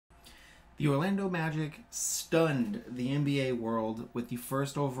The Orlando Magic stunned the NBA world with the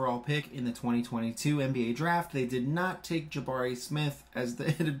first overall pick in the 2022 NBA draft. They did not take Jabari Smith as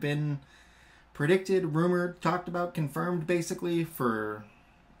it had been predicted, rumored, talked about, confirmed basically for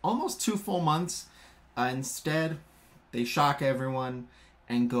almost 2 full months. Instead, they shock everyone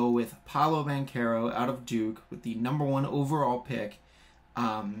and go with Paolo Banchero out of Duke with the #1 overall pick.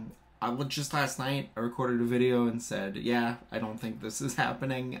 Just last night, I recorded a video and said, yeah, I don't think this is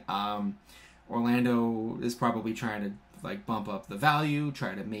happening. Orlando is probably trying to bump up the value,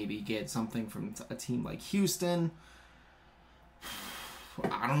 try to maybe get something from a team like Houston.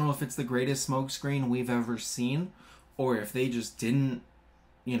 I don't know if it's the greatest smokescreen we've ever seen, or if they just didn't,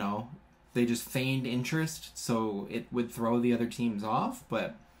 they just feigned interest so it would throw the other teams off.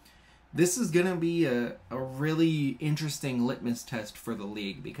 But this is going to be a really interesting litmus test for the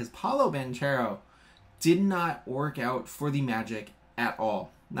league, because Paolo Banchero did not work out for the Magic at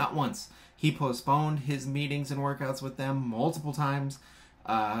all. Not once. He postponed his meetings and workouts with them multiple times.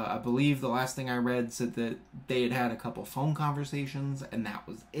 I believe the last thing I read said that they had a couple phone conversations, and that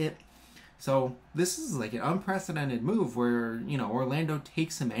was it. So this is like an unprecedented move where, Orlando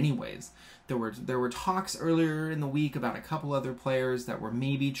takes him anyways. There were talks earlier in the week about a couple other players that were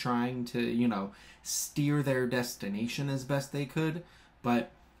maybe trying to, steer their destination as best they could.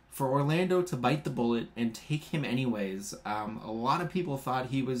 But for Orlando to bite the bullet and take him anyways, a lot of people thought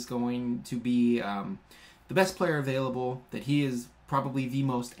he was going to be the best player available, that he is probably the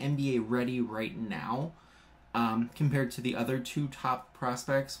most NBA ready right now, compared to the other 2 top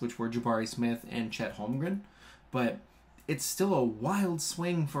prospects, which were Jabari Smith and Chet Holmgren. But it's still a wild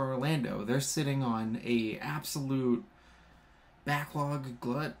swing for Orlando. They're sitting on a absolute backlog,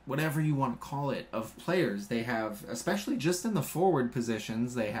 glut, whatever you want to call it, of players. They have, especially just in the forward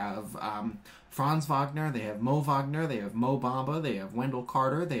positions, they have Franz Wagner, they have Mo Wagner, they have Mo Bamba, they have Wendell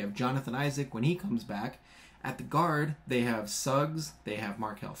Carter, they have Jonathan Isaac when he comes back. At the guard, they have Suggs, they have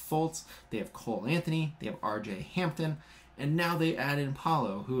Markelle Fultz, they have Cole Anthony, they have RJ Hampton, and now they add in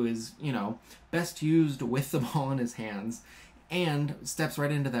Paolo, who is, best used with the ball in his hands, and steps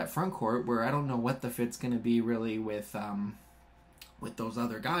right into that front court where I don't know what the fit's going to be really with those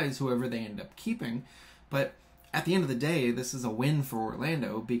other guys, whoever they end up keeping. But at the end of the day, this is a win for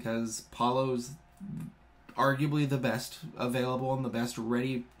Orlando because Paolo's arguably the best available and the best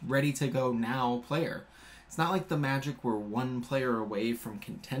ready to go now player. It's not like the Magic were 1 player away from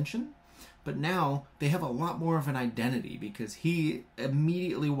contention, but now they have a lot more of an identity because he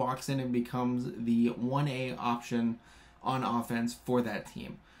immediately walks in and becomes the 1A option on offense for that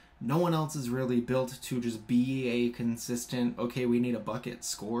team. No one else is really built to just be a consistent, okay, we need a bucket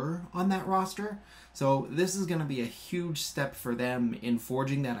scorer on that roster. So this is going to be a huge step for them in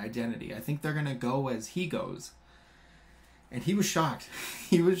forging that identity. I think they're going to go as he goes. And he was shocked.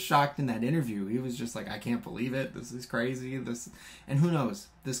 He was shocked in that interview. He was just like, I can't believe it. This is crazy. And who knows?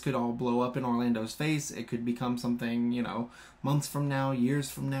 This could all blow up in Orlando's face. It could become something, months from now,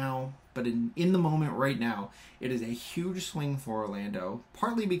 years from now. But in the moment right now, it is a huge swing for Orlando,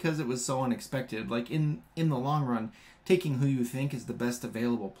 partly because it was so unexpected. Like, in the long run, taking who you think is the best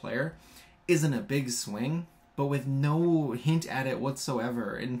available player isn't a big swing, but with no hint at it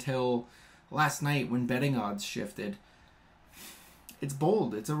whatsoever until last night when betting odds shifted. It's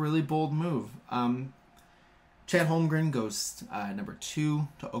bold. It's a really bold move. Chet Holmgren goes #2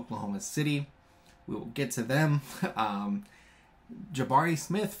 to Oklahoma City. We will get to them. Jabari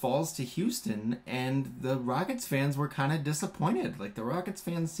Smith falls to Houston, and the Rockets fans were kind of disappointed. Like, the Rockets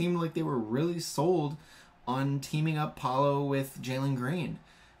fans seemed like they were really sold on teaming up Paolo with Jalen Green.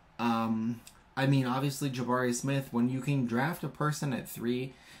 Obviously Jabari Smith, when you can draft a person at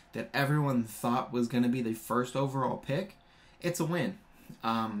 3 that everyone thought was going to be the first overall pick, it's a win.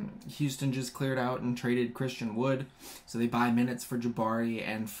 Houston just cleared out and traded Christian Wood, so they buy minutes for Jabari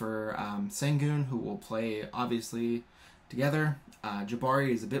and for Sengun, who will play, obviously, together.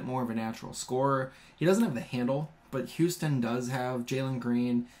 Jabari is a bit more of a natural scorer. He doesn't have the handle, but Houston does have Jalen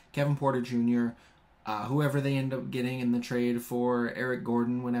Green, Kevin Porter Jr., whoever they end up getting in the trade for Eric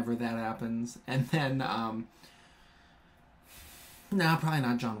Gordon whenever that happens. And then, probably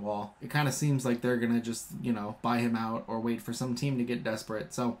not John Wall. It kind of seems like they're going to just, buy him out or wait for some team to get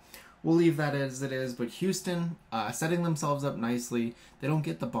desperate. So we'll leave that as it is. But Houston, setting themselves up nicely. They don't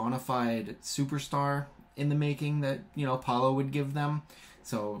get the bona fide superstar in the making that, Paolo would give them.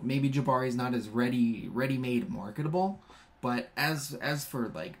 So maybe Jabari's not as ready-made marketable. But as for,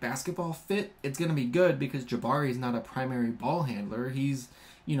 basketball fit, it's going to be good because Jabari's not a primary ball handler. He's,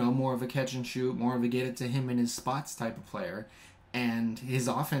 more of a catch and shoot, more of a get it to him in his spots type of player. And his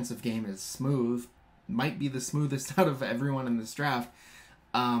offensive game is smooth. Might be the smoothest out of everyone in this draft.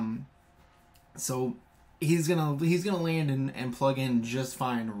 So he's gonna land and plug in just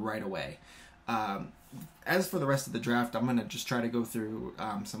fine right away. As for the rest of the draft, I'm gonna just try to go through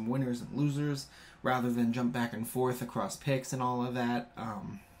some winners and losers rather than jump back and forth across picks and all of that.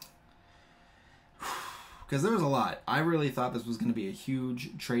 Because there was a lot. I really thought this was going to be a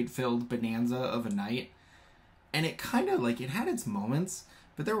huge trade-filled bonanza of a night. And it kind of, like, it had its moments,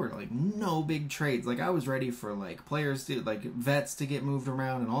 but there were, like, no big trades. Like, I was ready for, like, players to, like, vets to get moved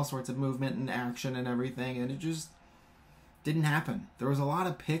around and all sorts of movement and action and everything, and it just didn't happen. There was a lot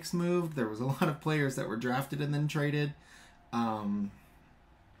of picks moved. There was a lot of players that were drafted and then traded.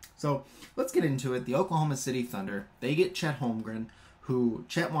 So, let's get into it. The Oklahoma City Thunder, they get Chet Holmgren, who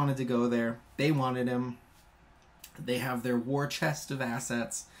Chet wanted to go there. They wanted him. They have their war chest of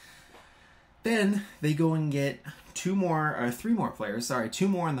assets. Then they go and get two more in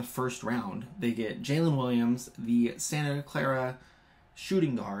the first round. They get Jalen Williams, the Santa Clara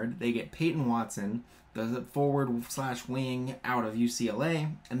shooting guard. They get Peyton Watson, the forward/wing out of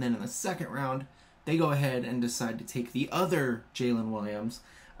UCLA. And then in the second round, they go ahead and decide to take the other Jalen Williams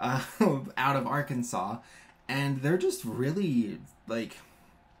out of Arkansas. And they're just really, like,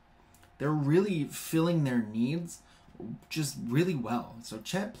 they're really filling their needs just really well. So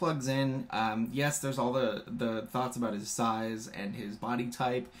Chet plugs in. Yes, there's all the thoughts about his size and his body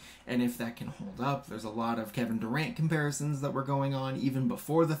type and if that can hold up. There's a lot of Kevin Durant comparisons that were going on even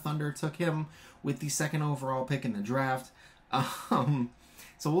before the Thunder took him with the second overall pick in the draft.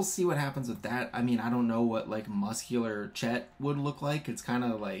 So we'll see what happens with that. I mean, I don't know what, like, muscular Chet would look like. It's kind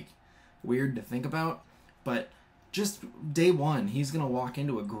of, like, weird to think about. But just day one, he's going to walk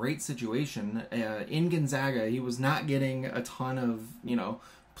into a great situation. In Gonzaga, he was not getting a ton of,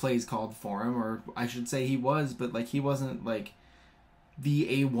 plays called for him. Or I should say he was, but, like, he wasn't, like,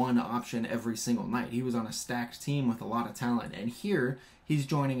 the A1 option every single night. He was on a stacked team with a lot of talent. And here, he's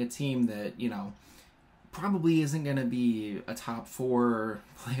joining a team that, probably isn't going to be a top 4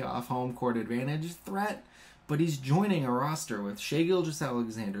 playoff home court advantage threat. But he's joining a roster with Shai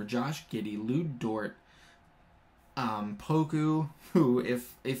Gilgeous-Alexander, Josh Giddey, Lou Dort, Poku, who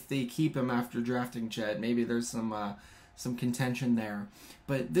if they keep him after drafting Chet, maybe there's some contention there.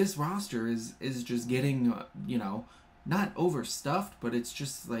 But this roster is just getting not overstuffed, but it's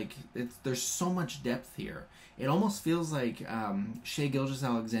just like there's so much depth here. It almost feels like Shai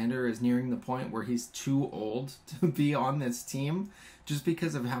Gilgeous-Alexander is nearing the point where he's too old to be on this team, just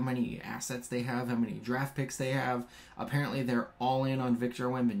because of how many assets they have, how many draft picks they have. Apparently, they're all in on Victor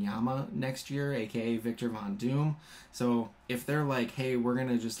Wembanyama next year, aka Victor Von Doom. So if they're like, hey, we're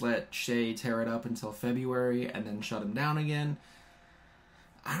gonna just let Shai tear it up until February and then shut him down again,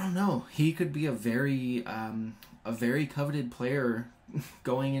 I don't know. He could be a very coveted player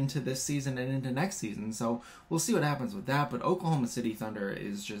going into this season and into next season. So we'll see what happens with that. But Oklahoma City Thunder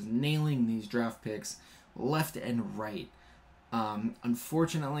is just nailing these draft picks left and right.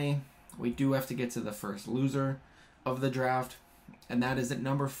 Unfortunately, we do have to get to the first loser of the draft, and that is at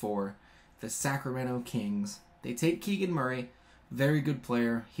number 4, the Sacramento Kings. They take Keegan Murray, very good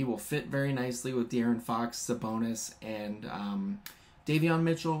player. He will fit very nicely with De'Aaron Fox, Sabonis, and Davion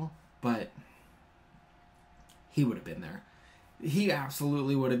Mitchell, but he would have been there. He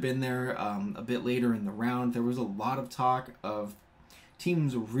absolutely would have been there a bit later in the round. There was a lot of talk of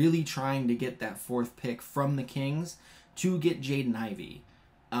teams really trying to get that 4th pick from the Kings to get Jaden Ivey.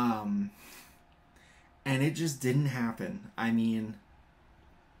 And it just didn't happen. I mean,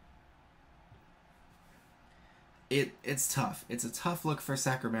 it's tough. It's a tough look for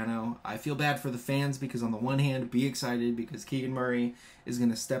Sacramento. I feel bad for the fans because on the one hand, be excited because Keegan Murray is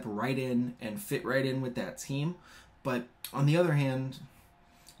going to step right in and fit right in with that team. But on the other hand,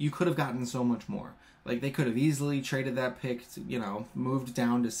 you could have gotten so much more. Like, they could have easily traded that pick, moved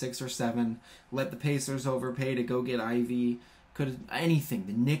down to 6 or 7, let the Pacers overpay to go get Ivy. Could have anything.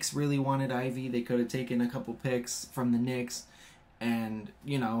 The Knicks really wanted Ivy. They could have taken a couple picks from the Knicks. And,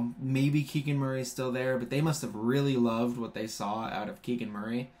 maybe Keegan Murray's still there, but they must have really loved what they saw out of Keegan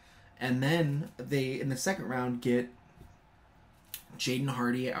Murray. And then they, in the second round, get Jaden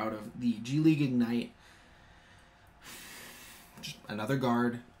Hardy out of the G League Ignite. Another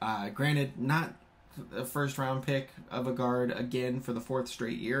guard. Granted, not a first-round pick of a guard again for the 4th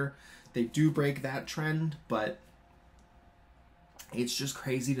straight year. They do break that trend, but it's just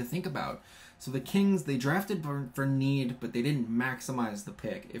crazy to think about. So the Kings, they drafted for need, but they didn't maximize the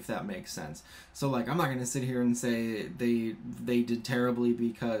pick, if that makes sense. So, like, I'm not going to sit here and say they did terribly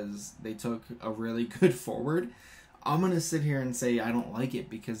because they took a really good forward. I'm going to sit here and say I don't like it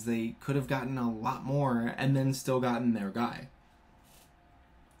because they could have gotten a lot more and then still gotten their guy.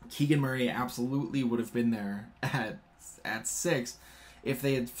 Keegan Murray absolutely would have been there at 6. if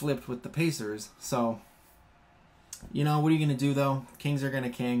they had flipped with the Pacers. So, what are you going to do, though? Kings are going to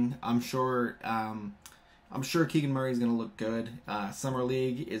king. I'm sure Keegan Murray's going to look good. Summer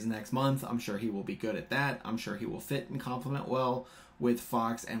League is next month. I'm sure he will be good at that. I'm sure he will fit and complement well with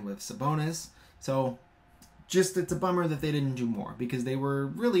Fox and with Sabonis. So, just it's a bummer that they didn't do more, because they were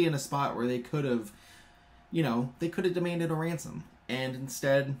really in a spot where they could have, they could have demanded a ransom. And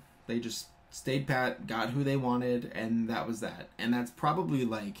instead, they just stayed pat, got who they wanted, and that was that. And that's probably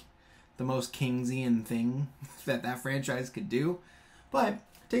like the most Kingsian thing that franchise could do. But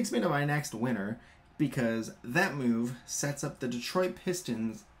it takes me to my next winner, because that move sets up the Detroit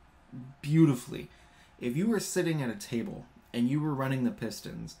Pistons beautifully. If you were sitting at a table and you were running the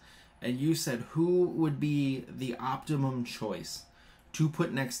Pistons, and you said who would be the optimum choice to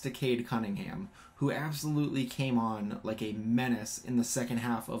put next to Cade Cunningham, who absolutely came on like a menace in the second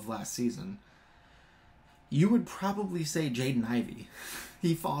half of last season, you would probably say Jaden Ivey.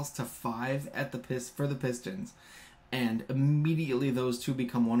 He falls to 5 for the Pistons, and immediately those two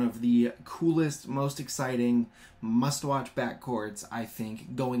become one of the coolest, most exciting, must-watch backcourts, I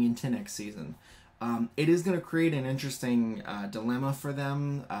think, going into next season. It is going to create an interesting dilemma for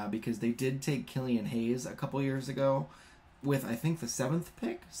them, because they did take Killian Hayes a couple years ago with, I think, the 7th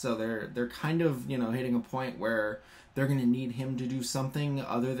pick. So they're kind of, hitting a point where they're going to need him to do something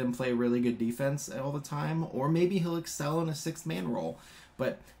other than play really good defense all the time, or maybe he'll excel in a 6-man role.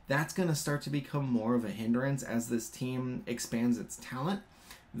 But that's going to start to become more of a hindrance as this team expands its talent.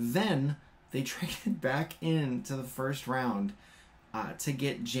 Then they traded back into the first round to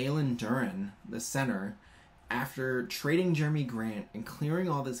get Jalen Duren, the center, after trading Jeremy Grant and clearing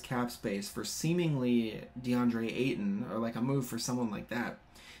all this cap space for seemingly DeAndre Ayton, or like a move for someone like that.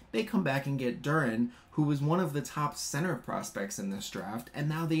 They come back and get Duren, who was one of the top center prospects in this draft, and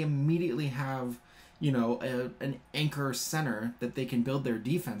now they immediately have, an anchor center that they can build their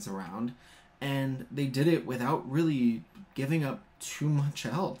defense around, and they did it without really giving up too much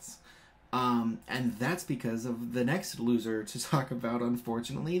else. And that's because of the next loser to talk about,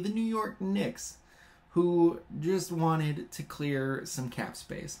 unfortunately, the New York Knicks, who just wanted to clear some cap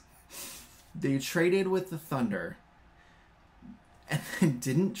space. They traded with the Thunder, and then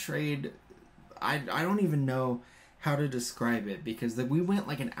didn't trade. I don't even know how to describe it, because we went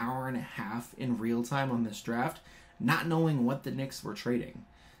like an hour and a half in real time on this draft, not knowing what the Knicks were trading.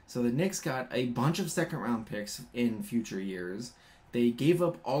 So the Knicks got a bunch of second-round picks in future years. They gave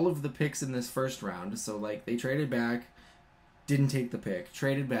up all of the picks in this first round. So, they traded back, didn't take the pick.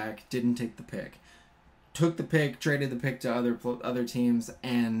 Traded back, didn't take the pick. Took the pick, traded the pick to other teams,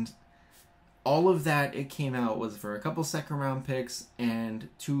 and all of that, it came out, was for a couple second-round picks and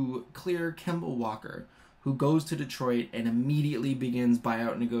to clear Kemba Walker, who goes to Detroit and immediately begins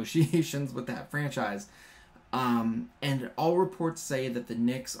buyout negotiations with that franchise. And all reports say that the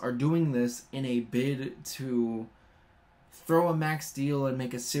Knicks are doing this in a bid to throw a max deal and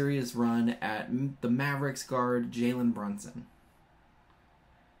make a serious run at the Mavericks guard Jalen Brunson.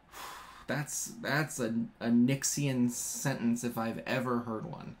 That's a Knicksian sentence if I've ever heard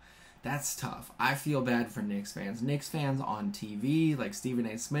one. That's tough. I feel bad for Knicks fans. Knicks fans on TV, like Stephen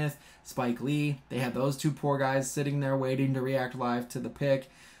A. Smith, Spike Lee, they had those two poor guys sitting there waiting to react live to the pick.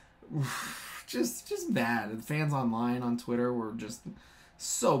 Just bad. And fans online on Twitter were just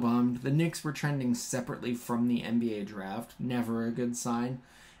so bummed. The Knicks were trending separately from the NBA draft. Never a good sign.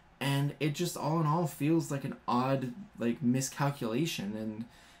 And it just all in all feels like an odd miscalculation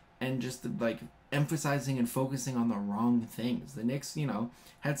and just emphasizing and focusing on the wrong things. The Knicks,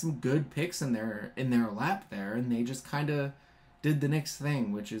 had some good picks in their lap there, and they just kind of did the Knicks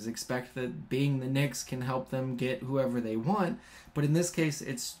thing, which is expect that being the Knicks can help them get whoever they want. But in this case,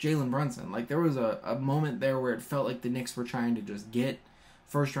 it's Jalen Brunson. There was a moment there where it felt like the Knicks were trying to just get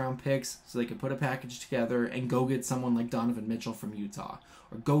first-round picks so they could put a package together and go get someone like Donovan Mitchell from Utah,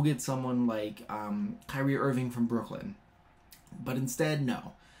 or go get someone like Kyrie Irving from Brooklyn. But instead,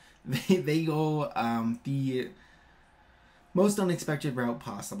 no. They go the most unexpected route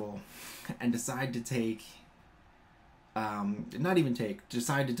possible and decide to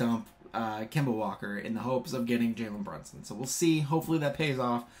decide to dump Kemba Walker in the hopes of getting Jalen Brunson. So we'll see. Hopefully that pays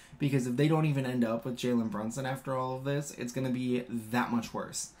off, because if they don't even end up with Jalen Brunson after all of this, it's going to be that much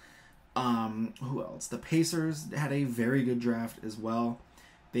worse. Who else? The Pacers had a very good draft as well.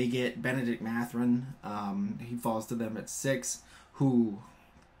 They get Benedict Mathurin. He falls to them at 6, who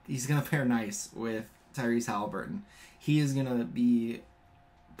he's going to pair nice with Tyrese Halliburton. He is going to be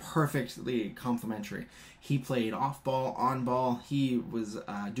perfectly complementary. He played off-ball, on-ball. He was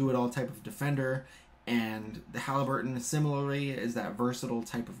a do-it-all type of defender. And the Halliburton, similarly, is that versatile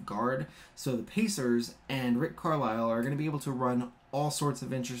type of guard. So the Pacers and Rick Carlisle are going to be able to run all sorts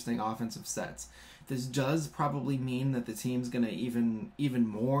of interesting offensive sets. This does probably mean that the team's going to even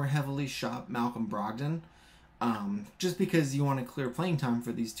more heavily shop Malcolm Brogdon, just because you want to clear playing time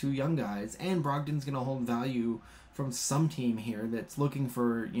for these two young guys, and Brogdon's going to hold value from some team here that's looking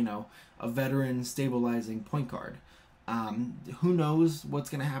for, a veteran stabilizing point guard. Who knows what's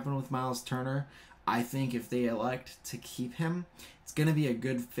going to happen with Miles Turner? I think if they elect to keep him, it's going to be a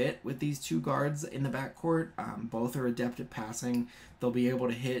good fit with these two guards in the backcourt. Both are adept at passing. They'll be able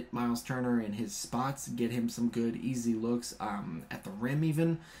to hit Miles Turner in his spots, get him some good, easy looks at the rim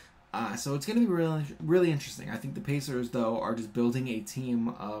even. So it's going to be really, really interesting. I think the Pacers, though, are just building a team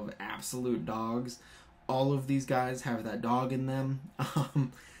of absolute dogs. All of these guys have that dog in them.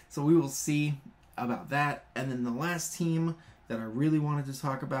 So we will see about that. And then the last team that I really wanted to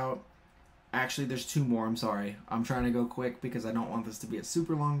talk about, actually there's two more, I'm sorry. I'm trying to go quick because I don't want this to be a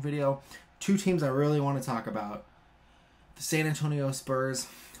super long video. Two teams I really want to talk about. The San Antonio Spurs,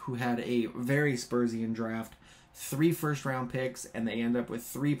 who had a very Spursian draft. 3 first-round picks, and they end up with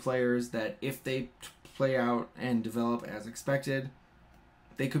 3 players that, if they play out and develop as expected,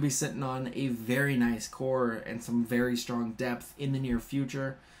 they could be sitting on a very nice core and some very strong depth in the near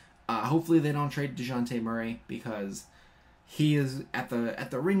future. Hopefully they don't trade DeJounte Murray, because he is at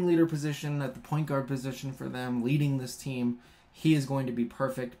the ringleader position, at the point guard position for them, leading this team. He is going to be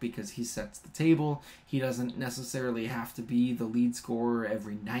perfect because he sets the table. He doesn't necessarily have to be the lead scorer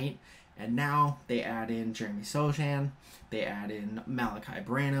every night. And now they add in Jeremy Sochan, they add in Malachi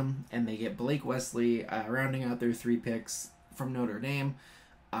Branham, and they get Blake Wesley rounding out their 3 picks from Notre Dame.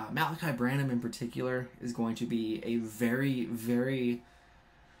 Malachi Branham in particular is going to be a very, very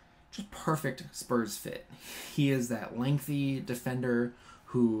just perfect Spurs fit. He is that lengthy defender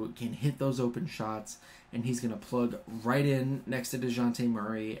who can hit those open shots, and he's going to plug right in next to DeJounte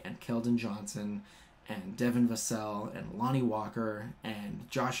Murray and Keldon Johnson and Devin Vassell and Lonnie Walker and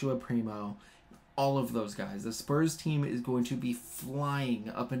Joshua Primo, all of those guys. The Spurs team is going to be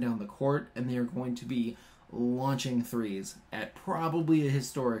flying up and down the court, and they are going to be launching threes at probably a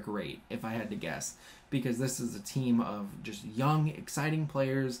historic rate, if I had to guess, because this is a team of just young, exciting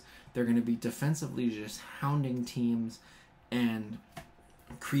players. They're going to be defensively just hounding teams and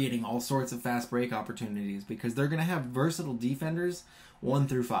creating all sorts of fast break opportunities, because they're going to have versatile defenders 1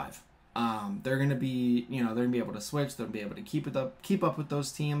 through 5. They're going to be, they're going to be able to switch. They'll be able to keep up with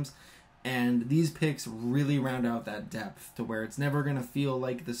those teams. And these picks really round out that depth to where it's never going to feel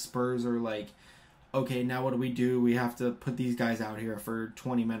like the Spurs are like, okay, now what do? We have to put these guys out here for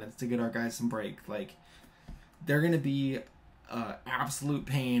 20 minutes to get our guys some break. Like, they're going to be absolute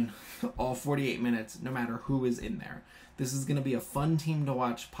pain all 48 minutes, no matter who is in there. This is going to be a fun team to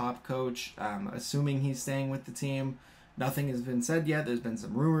watch Pop coach, assuming he's staying with the team. Nothing has been said yet. There's been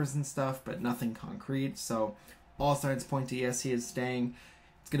some rumors and stuff, but nothing concrete. So all signs point to yes, he is staying.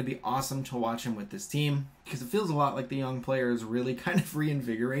 It's going to be awesome to watch him with this team, because it feels a lot like the young players really kind of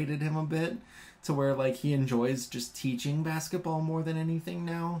reinvigorated him a bit, to where like he enjoys just teaching basketball more than anything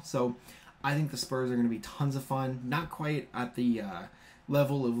now. So I think the Spurs are going to be tons of fun. Not quite at the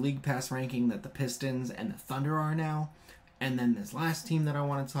level of league pass ranking that the Pistons and the Thunder are now. And then this last team that I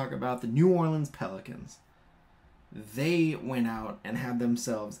want to talk about, the New Orleans Pelicans. They went out and had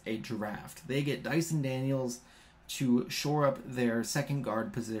themselves a draft. They get Dyson Daniels to shore up their second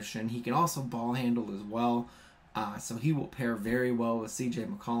guard position. He can also ball handle as well. So he will pair very well with C.J.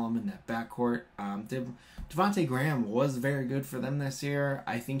 McCollum in that backcourt. Devontae Graham was very good for them this year.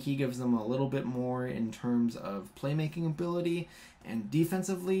 I think he gives them a little bit more in terms of playmaking ability and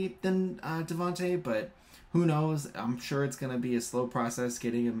defensively than Devontae, but who knows? I'm sure it's going to be a slow process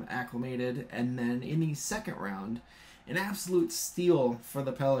getting him acclimated. And then in the second round, an absolute steal for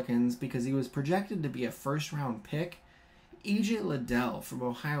the Pelicans, because he was projected to be a first-round pick. E.J. Liddell from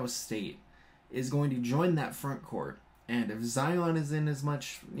Ohio State is going to join that front court. And if Zion is in as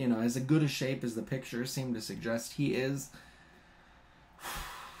much, as a good a shape as the pictures seem to suggest he is,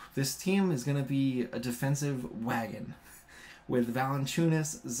 this team is going to be a defensive wagon. With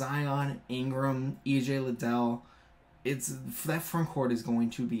Valanciunas, Zion, Ingram, E.J. Liddell, that front court is going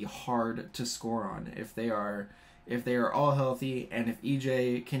to be hard to score on if they are all healthy, and if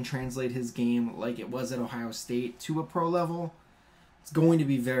E.J. can translate his game like it was at Ohio State to a pro level. It's going to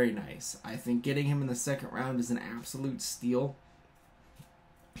be very nice. I think getting him in the second round is an absolute steal.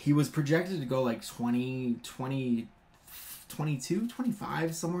 He was projected to go like 20, 22,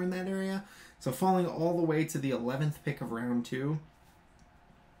 25, somewhere in that area. So falling all the way to the 11th pick of round 2.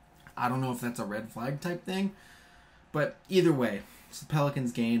 I don't know if that's a red flag type thing. But either way, it's the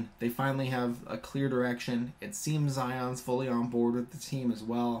Pelicans' gain. They finally have a clear direction. It seems Zion's fully on board with the team as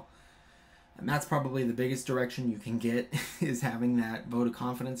well. And that's probably the biggest direction you can get is having that vote of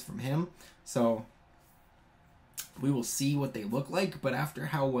confidence from him. So we will see what they look like, but after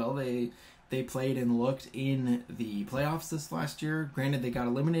how well they played and looked in the playoffs this last year, granted they got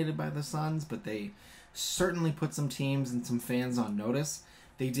eliminated by the Suns, but they certainly put some teams and some fans on notice.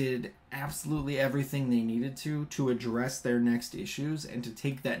 They did absolutely everything they needed to address their next issues and to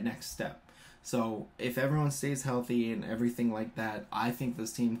take that next step. So if everyone stays healthy and everything like that, I think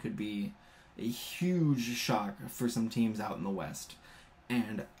this team could be a huge shock for some teams out in the West.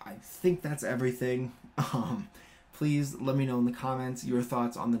 And I think that's everything. Please let me know in the comments your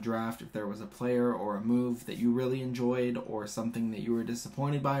thoughts on the draft, if there was a player or a move that you really enjoyed or something that you were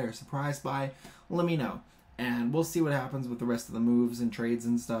disappointed by or surprised by. Let me know. And we'll see what happens with the rest of the moves and trades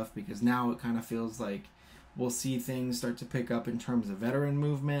and stuff, because now it kind of feels like we'll see things start to pick up in terms of veteran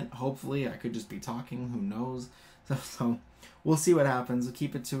movement. Hopefully, I could just be talking. Who knows? So we'll see what happens. We'll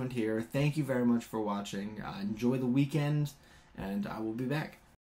keep it tuned here. Thank you very much for watching. Enjoy the weekend, and I will be back.